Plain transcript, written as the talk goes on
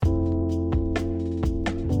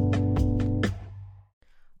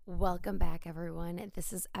Welcome back, everyone.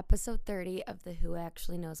 This is episode 30 of the Who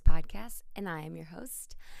Actually Knows podcast, and I am your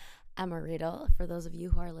host, Emma Riedel. For those of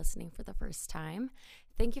you who are listening for the first time,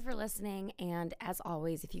 thank you for listening. And as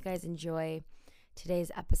always, if you guys enjoy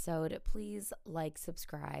today's episode, please like,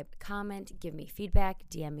 subscribe, comment, give me feedback,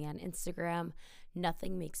 DM me on Instagram.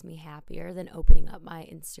 Nothing makes me happier than opening up my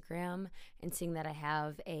Instagram and seeing that I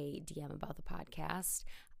have a DM about the podcast.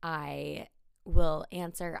 I will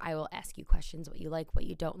answer. I will ask you questions, what you like, what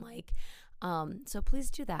you don't like. So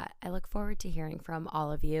please do that. I look forward to hearing from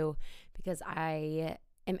all of you because I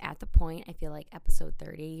am at the point, I feel like episode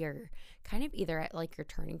 30, you're kind of either at like your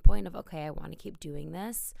turning point of, okay, I want to keep doing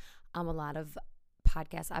this. A lot of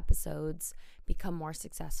podcast episodes become more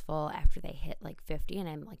successful after they hit like 50, and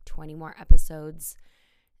I'm like 20 more episodes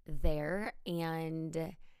there.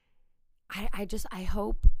 And I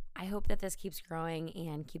hope that this keeps growing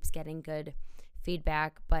and keeps getting good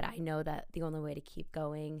feedback, but I know that the only way to keep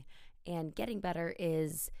going and getting better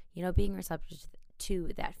is, being receptive to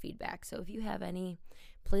that feedback. So if you have any,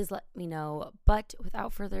 please let me know. But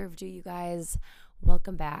without further ado, you guys,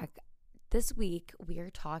 welcome back. This week, we are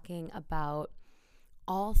talking about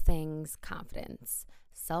all things confidence,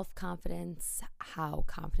 self-confidence, how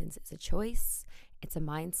confidence is a choice, it's a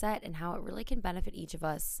mindset, and how it really can benefit each of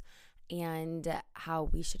us, and how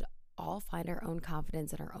we should all find our own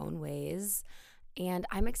confidence in our own ways. And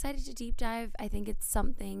I'm excited to deep dive. I think it's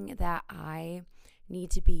something that I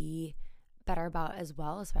need to be better about as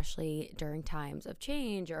well, especially during times of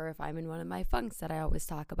change or if I'm in one of my funks that I always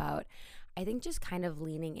talk about. I think just kind of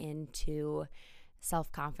leaning into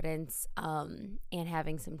self-confidence and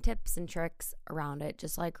having some tips and tricks around it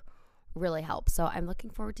just like really helps. So I'm looking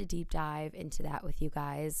forward to deep dive into that with you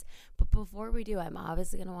guys. But before we do, I'm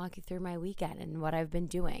obviously going to walk you through my weekend and what I've been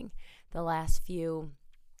doing the last few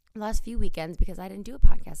weekends, because I didn't do a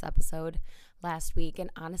podcast episode last week. And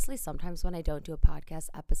honestly, sometimes when I don't do a podcast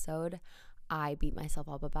episode, I beat myself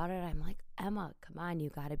up about it. I'm like, Emma, come on, you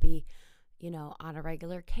got to be, on a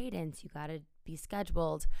regular cadence. You got to be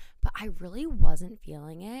scheduled. But I really wasn't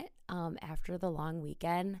feeling it after the long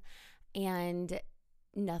weekend. And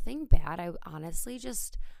nothing bad.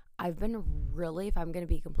 I've been really, if I'm going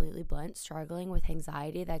to be completely blunt, struggling with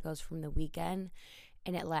anxiety that goes from the weekend,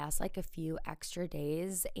 and it lasts like a few extra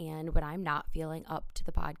days. And when I'm not feeling up to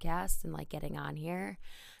the podcast and like getting on here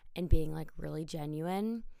and being like really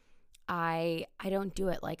genuine, I don't do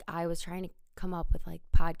it. Like I was trying to come up with like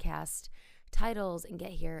podcast titles and get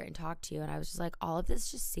here and talk to you, and I was just like, all of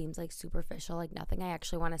this just seems like superficial, like nothing I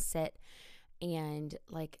actually want to sit and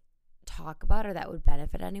like talk about or that would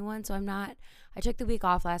benefit anyone. So I took the week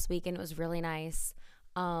off last week, and it was really nice,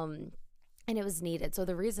 and it was needed. So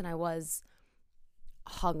the reason I was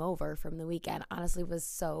hungover from the weekend honestly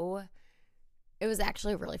it was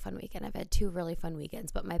actually a really fun weekend. I've had 2 really fun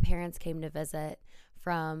weekends, but my parents came to visit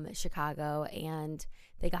from Chicago, and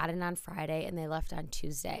they got in on Friday and they left on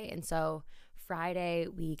Tuesday. And so Friday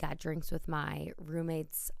we got drinks with my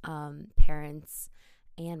roommate's parents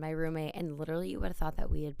and my roommate, and literally you would have thought that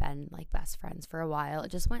we had been like best friends for a while. It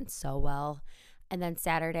just went so well. And then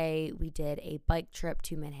Saturday we did a bike trip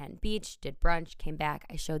to Manhattan Beach, did brunch, came back.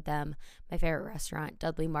 I showed them my favorite restaurant,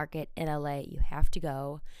 Dudley Market in LA. You have to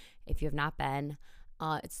go if you have not been.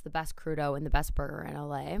 It's the best crudo and the best burger in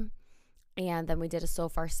LA. And then we did a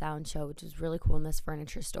Sofar sound show, which was really cool in this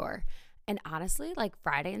furniture store. And honestly, like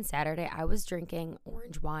Friday and Saturday, I was drinking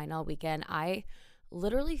orange wine all weekend. I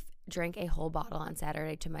literally drank a whole bottle on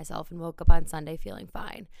Saturday to myself and woke up on Sunday feeling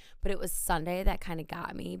fine. But it was Sunday that kind of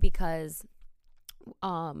got me because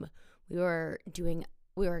we were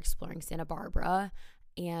exploring Santa Barbara,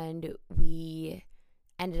 and we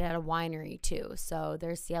ended at a winery too. So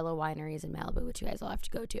there's Cielo Wineries in Malibu, which you guys will have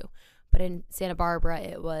to go to. But in Santa Barbara,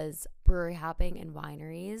 it was brewery hopping and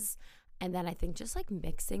wineries. And then I think just like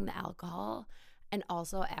mixing the alcohol. And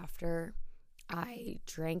also after I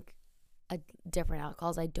drank different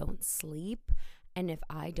alcohols, I don't sleep. And if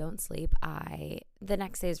I don't sleep, the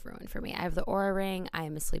next day is ruined for me. I have the Oura Ring. I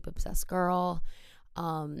am a sleep obsessed girl.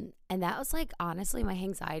 And that was like, honestly, my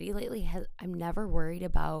anxiety lately I'm never worried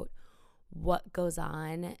about what goes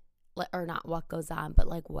on, or not what goes on, but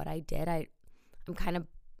like what I did. I'm kind of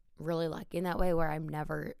really lucky in that way where I'm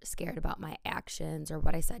never scared about my actions or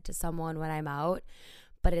what I said to someone when I'm out,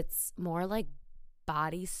 but it's more like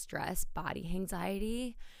body stress, body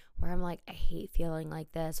anxiety, where I'm like, I hate feeling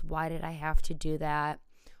like this. Why did I have to do that?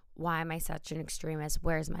 Why am I such an extremist?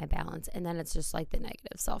 Where's my balance? And then it's just like the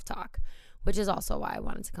negative self-talk, which is also why I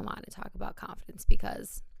wanted to come on and talk about confidence,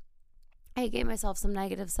 because I gave myself some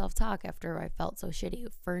negative self-talk after I felt so shitty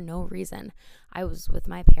for no reason. I was with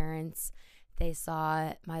my parents. They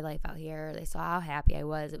saw my life out here. They saw how happy I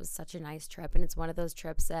was. It was such a nice trip. And it's one of those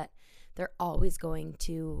trips that they're always going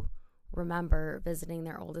to remember, visiting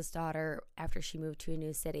their oldest daughter after she moved to a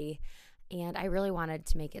new city. And I really wanted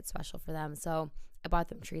to make it special for them. So I bought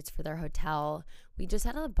them treats for their hotel. We just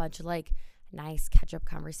had a bunch of like nice catch-up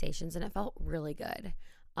conversations, and it felt really good.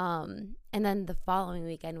 And then the following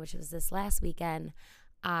weekend, which was this last weekend,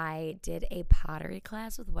 I did a pottery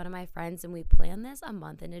class with one of my friends, and we planned this a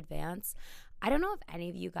month in advance. I don't know if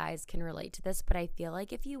any of you guys can relate to this, but I feel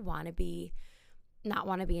like if you want to be, not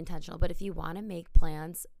want to be intentional, but if you want to make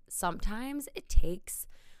plans, sometimes it takes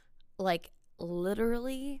like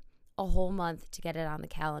literally a whole month to get it on the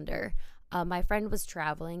calendar. My friend was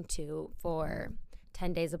traveling too for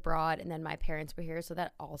 10 days abroad, and then my parents were here, so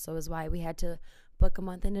that also is why we had to book a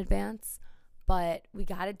month in advance. But we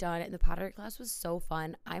got it done, and the pottery class was so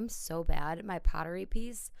fun. I'm so bad at my pottery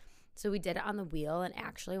piece. So we did it on the wheel, and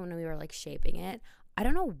actually when we were like shaping it, I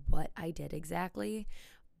don't know what I did exactly,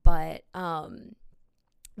 but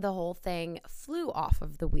the whole thing flew off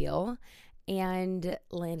of the wheel and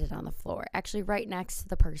landed on the floor, actually right next to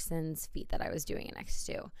the person's feet that I was doing it next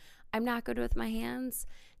to. I'm not good with my hands.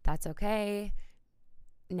 That's okay.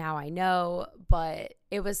 Now I know, but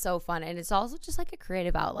it was so fun. And it's also just like a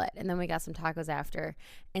creative outlet. And then we got some tacos after.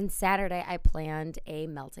 And Saturday, I planned a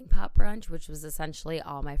melting pot brunch, which was essentially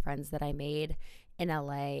all my friends that I made in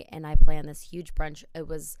LA. And I planned this huge brunch. It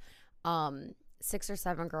was 6 or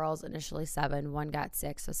 7 girls, initially 7. One got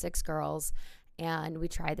 6, so 6 girls. And we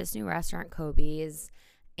tried this new restaurant, Kobe's.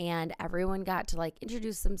 And everyone got to like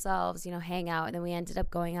introduce themselves, hang out. And then we ended up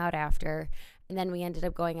going out after. And then we ended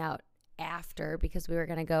up going out after because we were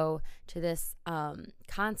going to go to this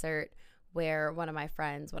concert where one of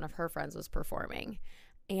her friends was performing.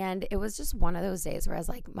 And it was just one of those days where I was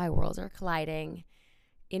like, my worlds are colliding.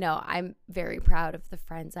 I'm very proud of the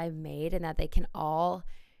friends I've made and that they can all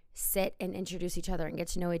sit and introduce each other and get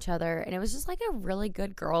to know each other. And it was just like a really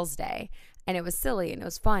good girls' day. And it was silly and it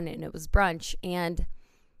was fun and it was brunch and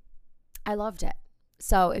I loved it.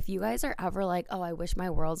 So if you guys are ever like, oh, I wish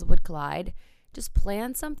my worlds would collide, just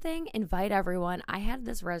plan something, invite everyone. I had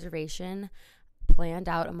this reservation planned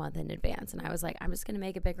out a month in advance, and I was like, I'm just going to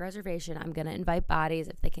make a big reservation. I'm going to invite bodies.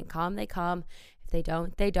 If they can come, they come. If they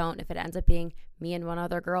don't, they don't. If it ends up being me and one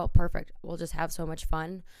other girl, perfect. We'll just have so much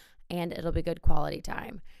fun, and it'll be good quality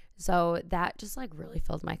time. So that just like really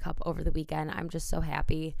filled my cup over the weekend. I'm just so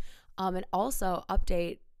happy. And also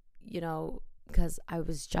update, because I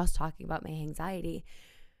was just talking about my anxiety.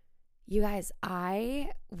 You guys,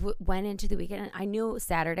 I went into the weekend and I knew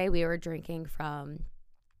Saturday we were drinking from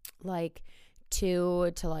like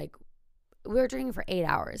 2 to like, we were drinking for 8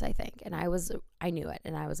 hours, I think. And I knew it.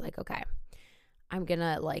 And I was like, okay, I'm going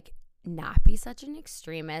to like not be such an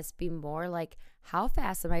extremist, be more like, how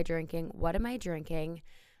fast am I drinking? What am I drinking?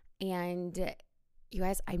 And you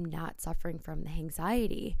guys, I'm not suffering from the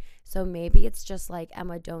anxiety. So maybe it's just like,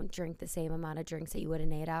 Emma, don't drink the same amount of drinks that you would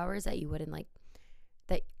in 8 hours that you would in like,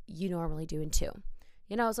 that you normally do in 2.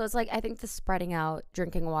 So it's like, I think the spreading out,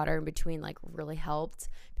 drinking water in between like really helped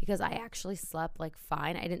because I actually slept like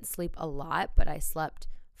fine. I didn't sleep a lot, but I slept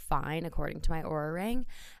fine according to my Oura ring.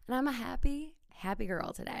 And I'm a happy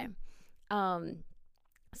girl today. So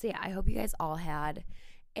yeah, I hope you guys all had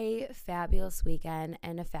a fabulous weekend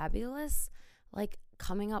and a fabulous like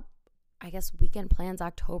coming up, I guess, weekend plans,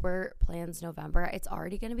 October plans, November. It's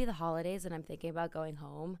already going to be the holidays and I'm thinking about going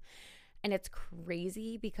home. And it's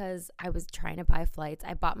crazy because I was trying to buy flights.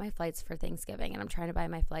 I bought my flights for Thanksgiving and I'm trying to buy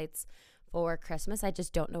my flights for Christmas. I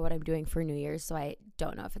just don't know what I'm doing for New Year's. So I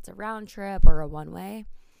don't know if it's a round trip or a one-way.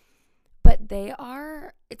 But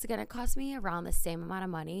it's going to cost me around the same amount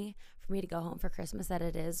of money for me to go home for Christmas that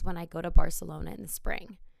it is when I go to Barcelona in the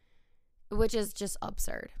spring, which is just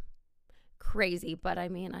absurd. Crazy. But I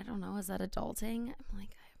mean, I don't know. Is that adulting? I'm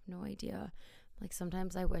like, I have no idea. Like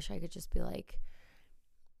sometimes I wish I could just be like,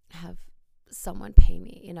 have someone pay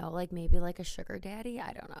me, like maybe like a sugar daddy.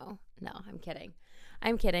 I don't know. No, I'm kidding.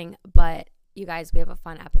 But you guys, we have a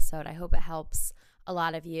fun episode. I hope it helps a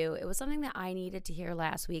lot of you. It was something that I needed to hear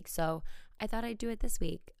last week, so I thought I'd do it this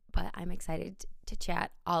week. But I'm excited to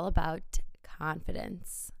chat all about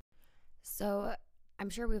confidence. So I'm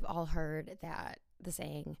sure we've all heard that the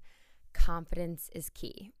saying, confidence is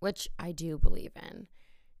key, which I do believe in.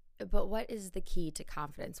 But what is the key to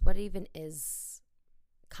confidence? What even is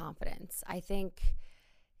confidence? I think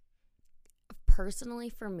personally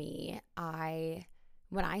for me,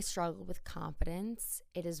 when I struggle with confidence,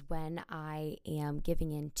 it is when I am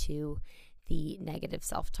giving into the negative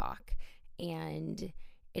self-talk, and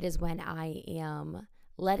it is when I am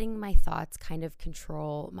letting my thoughts kind of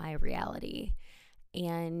control my reality.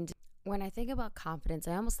 And when I think about confidence,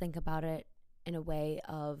 I almost think about it in a way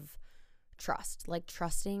of trust, like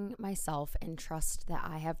trusting myself and trust that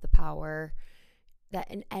I have the power, that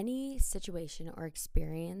in any situation or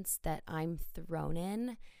experience that I'm thrown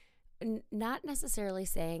in, not necessarily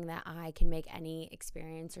saying that I can make any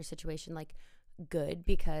experience or situation like good,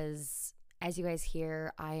 because as you guys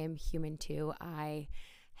hear, I am human too. I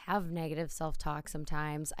have negative self-talk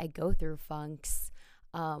sometimes. I go through funks.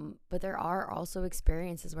 But there are also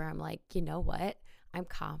experiences where I'm like, you know what? I'm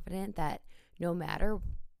confident that no matter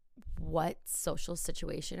what social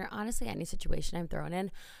situation, or honestly any situation I'm thrown in,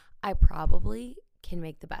 I probably can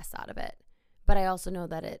make the best out of it. But I also know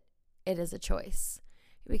that it is a choice.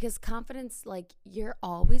 Because confidence, like, you're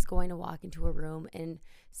always going to walk into a room and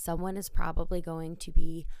someone is probably going to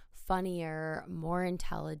be funnier, more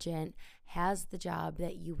intelligent, has the job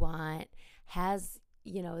that you want, has,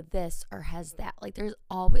 this or has that. Like,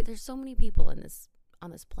 there's so many people on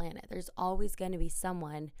this planet. There's always going to be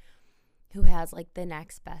someone who has like the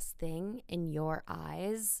next best thing in your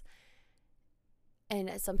eyes. And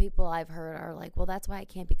some people I've heard are like, well, that's why I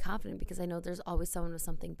can't be confident, because I know there's always someone with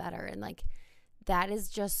something better. And like, that is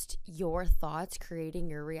just your thoughts creating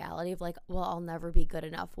your reality of like, well, I'll never be good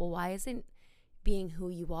enough. Well, why isn't being who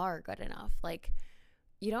you are good enough? Like,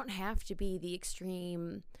 you don't have to be the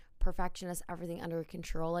extreme perfectionist, everything under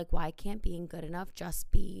control. Like, why can't being good enough just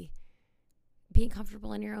be being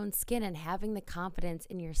comfortable in your own skin and having the confidence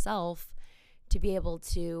in yourself to be able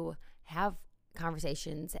to have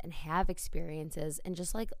conversations and have experiences and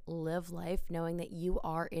just like live life knowing that you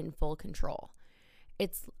are in full control.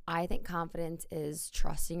 I think confidence is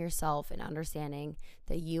trusting yourself and understanding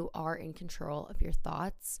that you are in control of your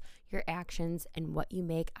thoughts, your actions, and what you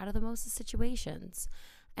make out of the most situations.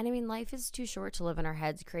 And I mean, life is too short to live in our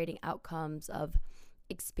heads creating outcomes of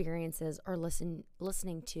experiences or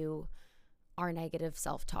listening to our negative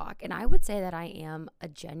self-talk. And I would say that I am a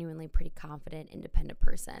genuinely pretty confident, independent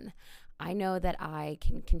person. I know that I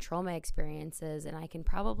can control my experiences, and I can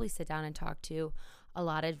probably sit down and talk to a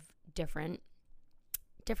lot of different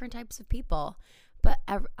types of people. But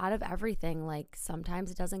out of everything, like,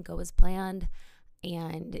 sometimes it doesn't go as planned.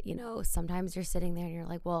 And, sometimes you're sitting there and you're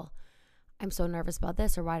like, well, I'm so nervous about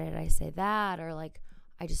this, or why did I say that? Or like,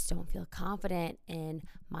 I just don't feel confident in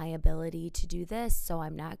my ability to do this, so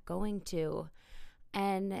I'm not going to.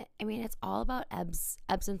 And I mean, it's all about ebbs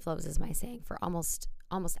and flows, is my saying, for almost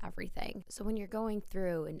everything. So when you're going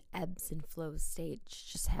through an ebbs and flows stage,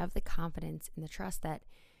 just have the confidence and the trust that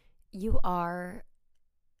you are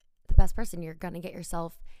the best person. You're going to get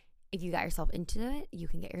yourself, if you got yourself into it, you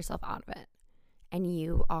can get yourself out of it. And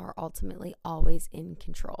you are ultimately always in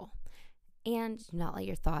control. And do not let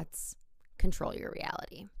your thoughts control your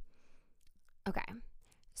reality. Okay,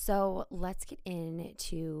 so let's get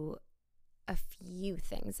into a few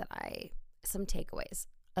things some takeaways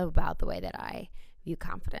about the way that I view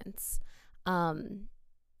confidence. And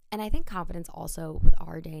I think confidence also with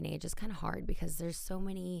our day and age is kind of hard, because there's so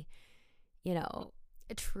many,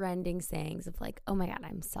 trending sayings of like, oh my God,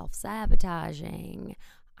 I'm self-sabotaging,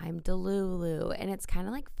 I'm delulu. And it's kind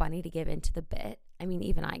of like funny to give into the bit. I mean,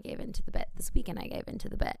 even I gave into the bit. This weekend I gave into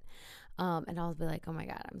the bit. And I'll be like, oh my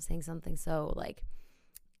God, I'm saying something so like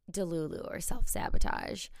delulu or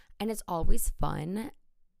self-sabotage. And it's always fun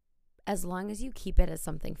as long as you keep it as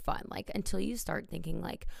something fun. Like, until you start thinking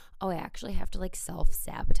like, oh, I actually have to like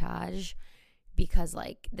self-sabotage because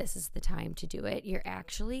like this is the time to do it. You're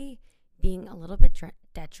actually being a little bit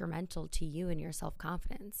detrimental to you and your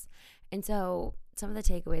self-confidence. And so some of the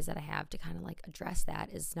takeaways that I have to kind of like address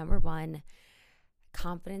that is, number one,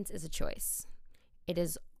 confidence is a choice. It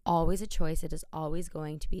is always a choice. It is always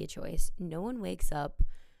going to be a choice. No one wakes up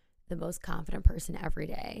the most confident person every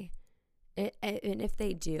day. And if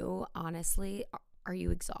they do, honestly, are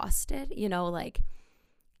you exhausted? Like,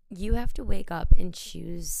 you have to wake up and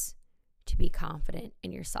choose to be confident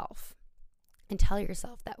in yourself and tell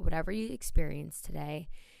yourself that whatever you experience today,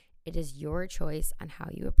 it is your choice on how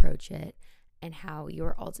you approach it and how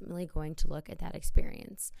you're ultimately going to look at that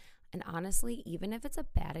experience. And honestly, even if it's a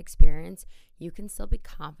bad experience, you can still be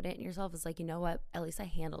confident in yourself. It's like, you know what? At least I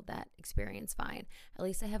handled that experience fine. At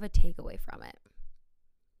least I have a takeaway from it.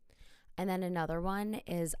 And then another one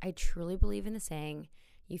is, I truly believe in the saying,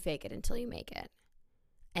 you fake it until you make it.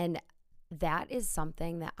 And that is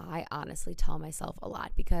something that I honestly tell myself a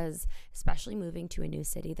lot, because especially moving to a new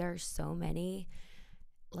city, there are so many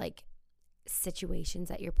like situations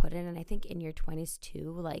that you're put in. And I think in your 20s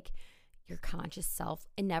too, like, your conscious self,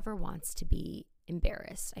 it never wants to be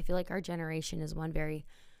embarrassed. I feel like our generation is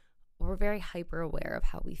we're very hyper aware of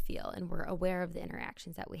how we feel, and we're aware of the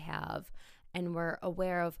interactions that we have, and we're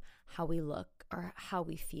aware of how we look or how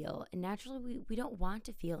we feel. And naturally, we don't want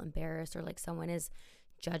to feel embarrassed or like someone is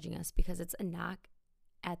judging us, because it's a knock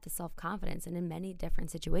at the self-confidence. And in many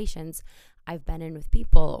different situations I've been in with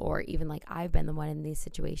people, or even like I've been the one in these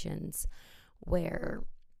situations where,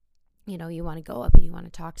 you know, you want to go up and you want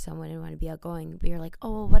to talk to someone and want to be outgoing, but you're like,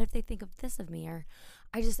 oh, well, what if they think of this of me? Or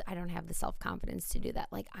I don't have the self-confidence to do that.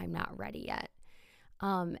 Like, I'm not ready yet.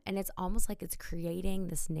 And it's almost like it's creating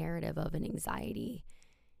this narrative of an anxiety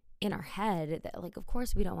in our head that, like, of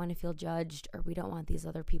course we don't want to feel judged, or we don't want these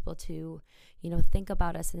other people to, you know, think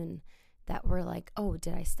about us and that we're like, oh,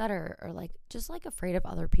 did I stutter? Or like, just like afraid of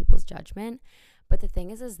other people's judgment. But the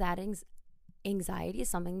thing is that anxiety is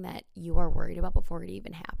something that you are worried about before it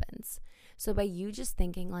even happens. So by you just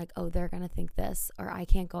thinking like, oh, they're going to think this, or I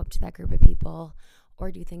can't go up to that group of people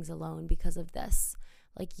or do things alone because of this,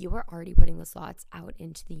 like, you are already putting those thoughts out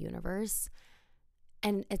into the universe,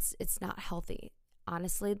 and it's not healthy.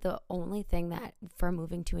 Honestly, the only thing that for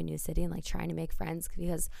moving to a new city and like trying to make friends,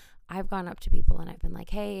 because I've gone up to people and I've been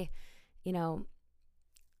like, hey, you know,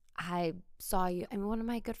 I saw you. I mean, one of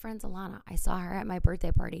my good friends, Alana, I saw her at my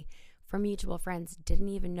birthday party from mutual friends, didn't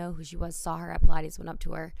even know who she was, saw her at Pilates, went up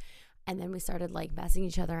to her. And then we started like messaging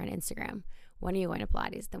each other on Instagram. When are you going to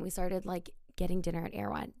Pilates? Then we started like getting dinner at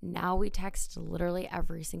Erewhon. Now we text literally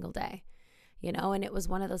every single day, you know? And it was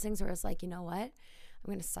one of those things where it's like, you know what? I'm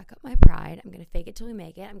going to suck up my pride. I'm going to fake it till we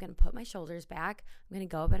make it. I'm going to put my shoulders back. I'm going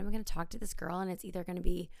to go up and I'm going to talk to this girl, and it's either going to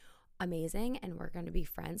be amazing and we're going to be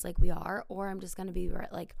friends like we are, or I'm just going to be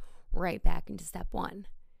right back into step one.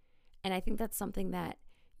 And I think that's something that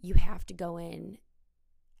you have to go in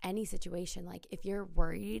any situation. Like, if you're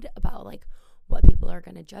worried about like what people are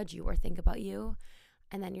going to judge you or think about you,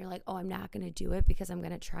 and then you're like, oh, I'm not going to do it because I'm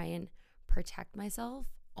going to try and protect myself,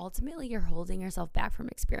 ultimately you're holding yourself back from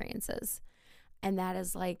experiences. And that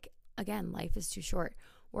is like, again, life is too short.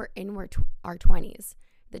 We're in our 20s.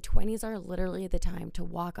 The 20s are literally the time to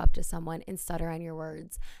walk up to someone and stutter on your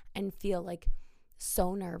words and feel like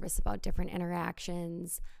so nervous about different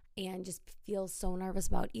interactions, and just feel so nervous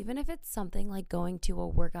about, even if it's something like going to a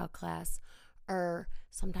workout class, or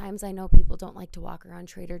sometimes I know people don't like to walk around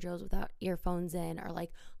Trader Joe's without earphones in, or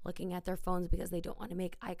like looking at their phones because they don't want to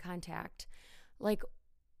make eye contact. Like,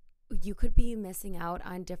 you could be missing out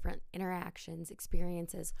on different interactions,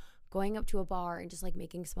 experiences, going up to a bar and just like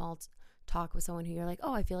making small talk with someone who you're like,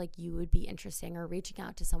 oh, I feel like you would be interesting, or reaching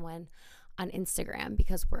out to someone on Instagram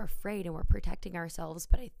because we're afraid and we're protecting ourselves.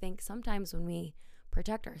 But I think sometimes when we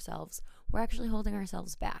protect ourselves, we're actually holding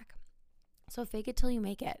ourselves back. So fake it till you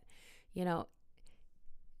make it. You know,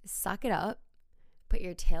 suck it up, put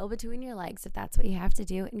your tail between your legs if that's what you have to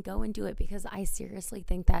do, and go and do it, because I seriously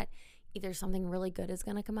think that either something really good is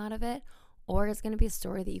going to come out of it, or it's going to be a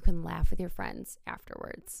story that you can laugh with your friends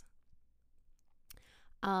afterwards.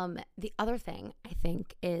 The other thing I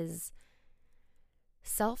think is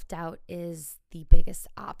self-doubt is the biggest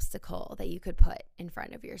obstacle that you could put in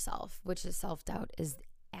front of yourself, which is self-doubt is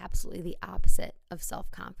absolutely the opposite of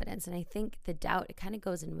self-confidence. And I think the doubt, it kind of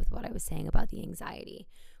goes in with what I was saying about the anxiety.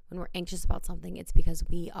 When we're anxious about something, it's because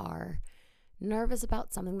we are nervous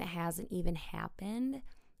about something that hasn't even happened,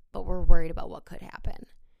 but we're worried about what could happen.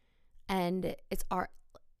 And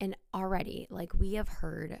already, like, we have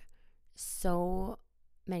heard so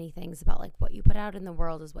many things about like what you put out in the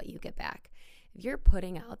world is what you get back. If you're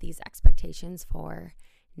putting out these expectations for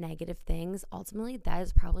negative things, ultimately that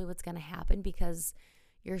is probably what's going to happen, because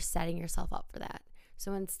you're setting yourself up for that.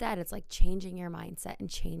 So instead, it's like changing your mindset and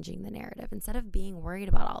changing the narrative. Instead of being worried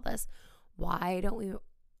about all this, why don't we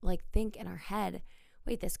like think in our head,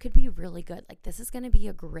 wait, this could be really good. Like, this is going to be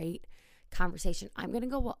a great conversation. I'm going to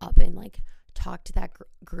go up and like talk to that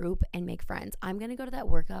group and make friends. I'm going to go to that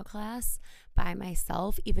workout class by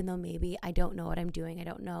myself, even though maybe I don't know what I'm doing. I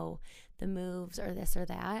don't know the moves or this or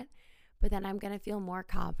that, but then I'm going to feel more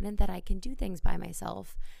confident that I can do things by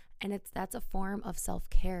myself. And that's a form of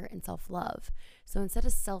self-care and self-love. So instead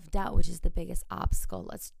of self-doubt, which is the biggest obstacle,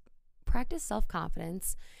 let's practice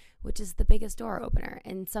self-confidence, which is the biggest door opener.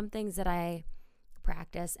 And some things that I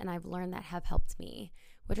practice and I've learned that have helped me,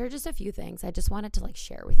 which are just a few things I just wanted to like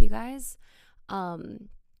share with you guys. But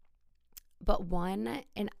one,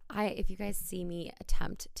 and if you guys see me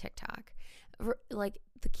attempt TikTok, like,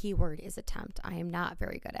 the key word is attempt. I am not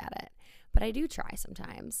very good at it, but I do try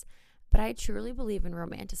sometimes. But I truly believe in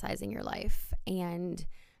romanticizing your life, and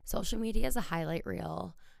social media is a highlight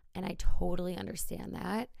reel, and I totally understand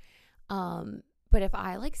that. But if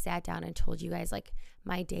I like sat down and told you guys like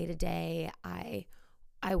my day to day, I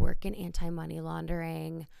work in anti-money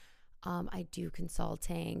laundering. I do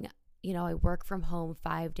consulting. You know, I work from home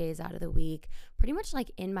 5 days out of the week, pretty much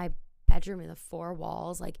like in my bedroom in the four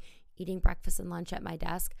walls, like eating breakfast and lunch at my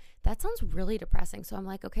desk, that sounds really depressing. So I'm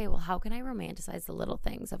like, okay, well, how can I romanticize the little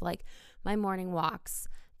things of like my morning walks,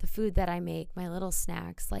 the food that I make, my little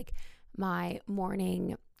snacks, like my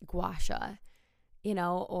morning gua sha,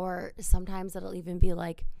 or sometimes it'll even be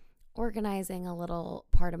like organizing a little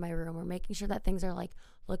part of my room or making sure that things are like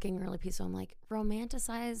looking really peaceful. I'm like,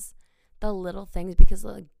 romanticize the little things, because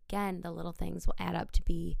again, the little things will add up to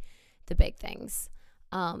be the big things.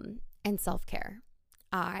 And self-care.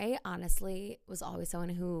 I honestly was always someone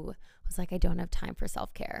who was like, I don't have time for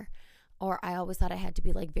self-care. Or I always thought I had to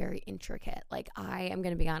be like very intricate. Like, I am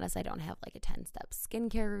going to be honest, I don't have like a 10-step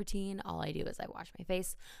skincare routine. All I do is I wash my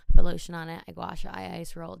face, I put lotion on it, I gua sha, I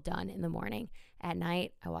ice roll, done in the morning. At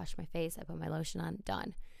night, I wash my face, I put my lotion on,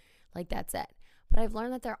 done. Like, that's it. But I've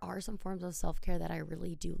learned that there are some forms of self-care that I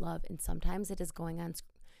really do love. And sometimes it is going on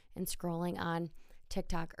and scrolling on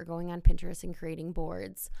TikTok or going on Pinterest and creating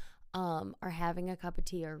boards, or having a cup of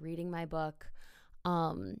tea or reading my book.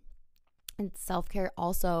 And self-care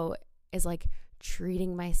also is like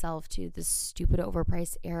treating myself to the stupid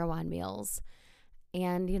overpriced Erewhon meals.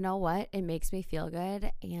 And you know what? It makes me feel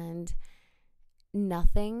good, and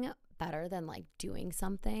nothing better than like doing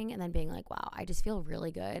something and then being like, wow, I just feel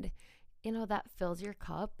really good. That fills your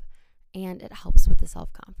cup and it helps with the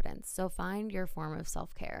self-confidence. So find your form of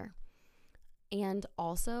self-care. And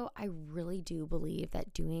also, I really do believe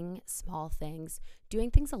that doing things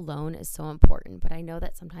alone is so important, but I know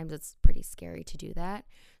that sometimes it's pretty scary to do that.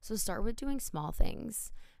 So start with doing small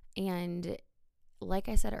things. And like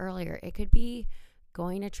I said earlier, it could be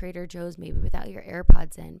going to Trader Joe's maybe without your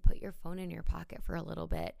AirPods in, put your phone in your pocket for a little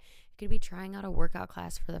bit. It could be trying out a workout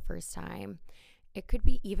class for the first time. It could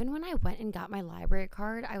be even when I went and got my library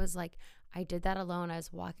card, I was like, I did that alone. I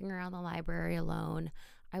was walking around the library alone.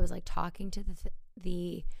 I was like talking to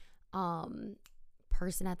the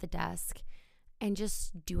person at the desk, and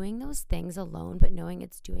just doing those things alone, but knowing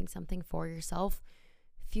it's doing something for yourself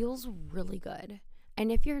feels really good.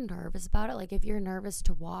 And if you're nervous about it, like if you're nervous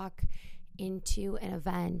to walk into an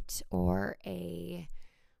event or a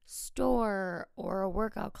store or a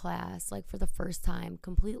workout class, like for the first time,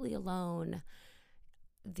 completely alone,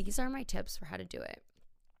 these are my tips for how to do it.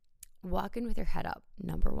 Walk in with your head up,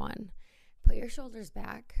 number one. Put your shoulders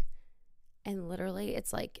back, and literally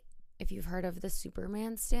it's like, if you've heard of the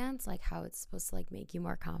Superman stance, like how it's supposed to like make you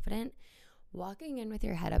more confident, walking in with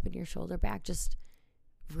your head up and your shoulder back just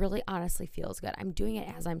really honestly feels good. I'm doing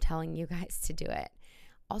it as I'm telling you guys to do it.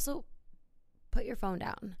 Also, put your phone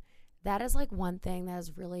down. That is like one thing that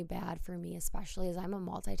is really bad for me, especially as I'm a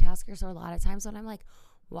multitasker. So a lot of times when I'm like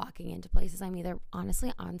walking into places, I'm either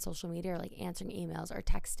honestly on social media or like answering emails or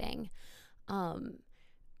texting.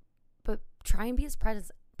 But try and be as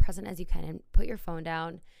present as you can, and put your phone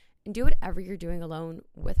down and do whatever you're doing alone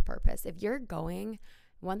with purpose. If you're going,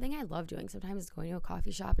 one thing I love doing sometimes is going to a coffee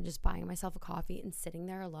shop and just buying myself a coffee and sitting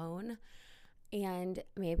there alone. And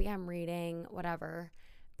maybe I'm reading, whatever,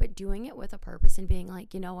 but doing it with a purpose and being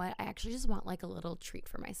like, you know what, I actually just want like a little treat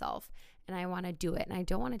for myself, and I want to do it. And I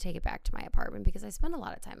don't want to take it back to my apartment because I spend a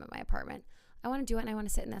lot of time in my apartment. I want to do it, and I want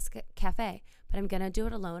to sit in this cafe, but I'm going to do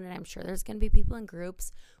it alone. And I'm sure there's going to be people in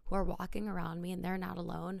groups who are walking around me and they're not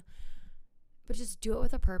alone, but just do it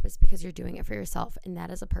with a purpose, because you're doing it for yourself. And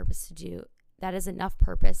that is a purpose to do. That is enough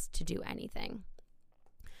purpose to do anything.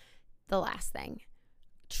 The last thing,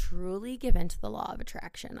 truly give in to the law of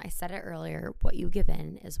attraction. I said it earlier, what you give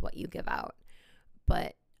in is what you give out.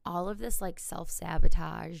 But all of this like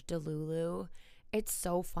self-sabotage, delulu, it's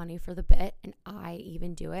so funny for the bit, and I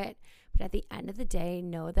even do it. But at the end of the day,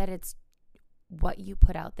 know that it's what you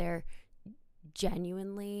put out there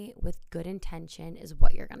genuinely with good intention is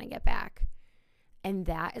what you're going to get back. And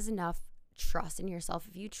that is enough trust in yourself.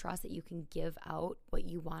 If you trust that you can give out what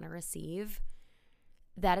you want to receive,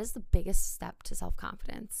 that is the biggest step to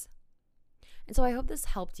self-confidence. And so I hope this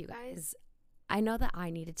helped you guys. I know that I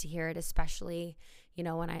needed to hear it, especially,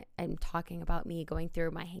 when I'm talking about me going through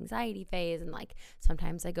my anxiety phase, and like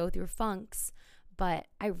sometimes I go through funks. But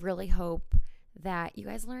I really hope that you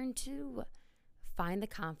guys learn to find the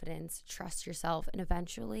confidence, trust yourself, and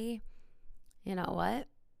eventually, you know what?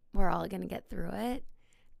 We're all going to get through it.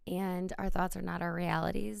 And our thoughts are not our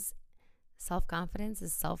realities. Self-confidence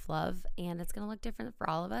is self-love, and it's going to look different for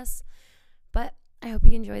all of us. But I hope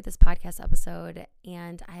you enjoyed this podcast episode,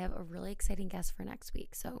 and I have a really exciting guest for next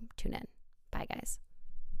week. So tune in. Bye, guys.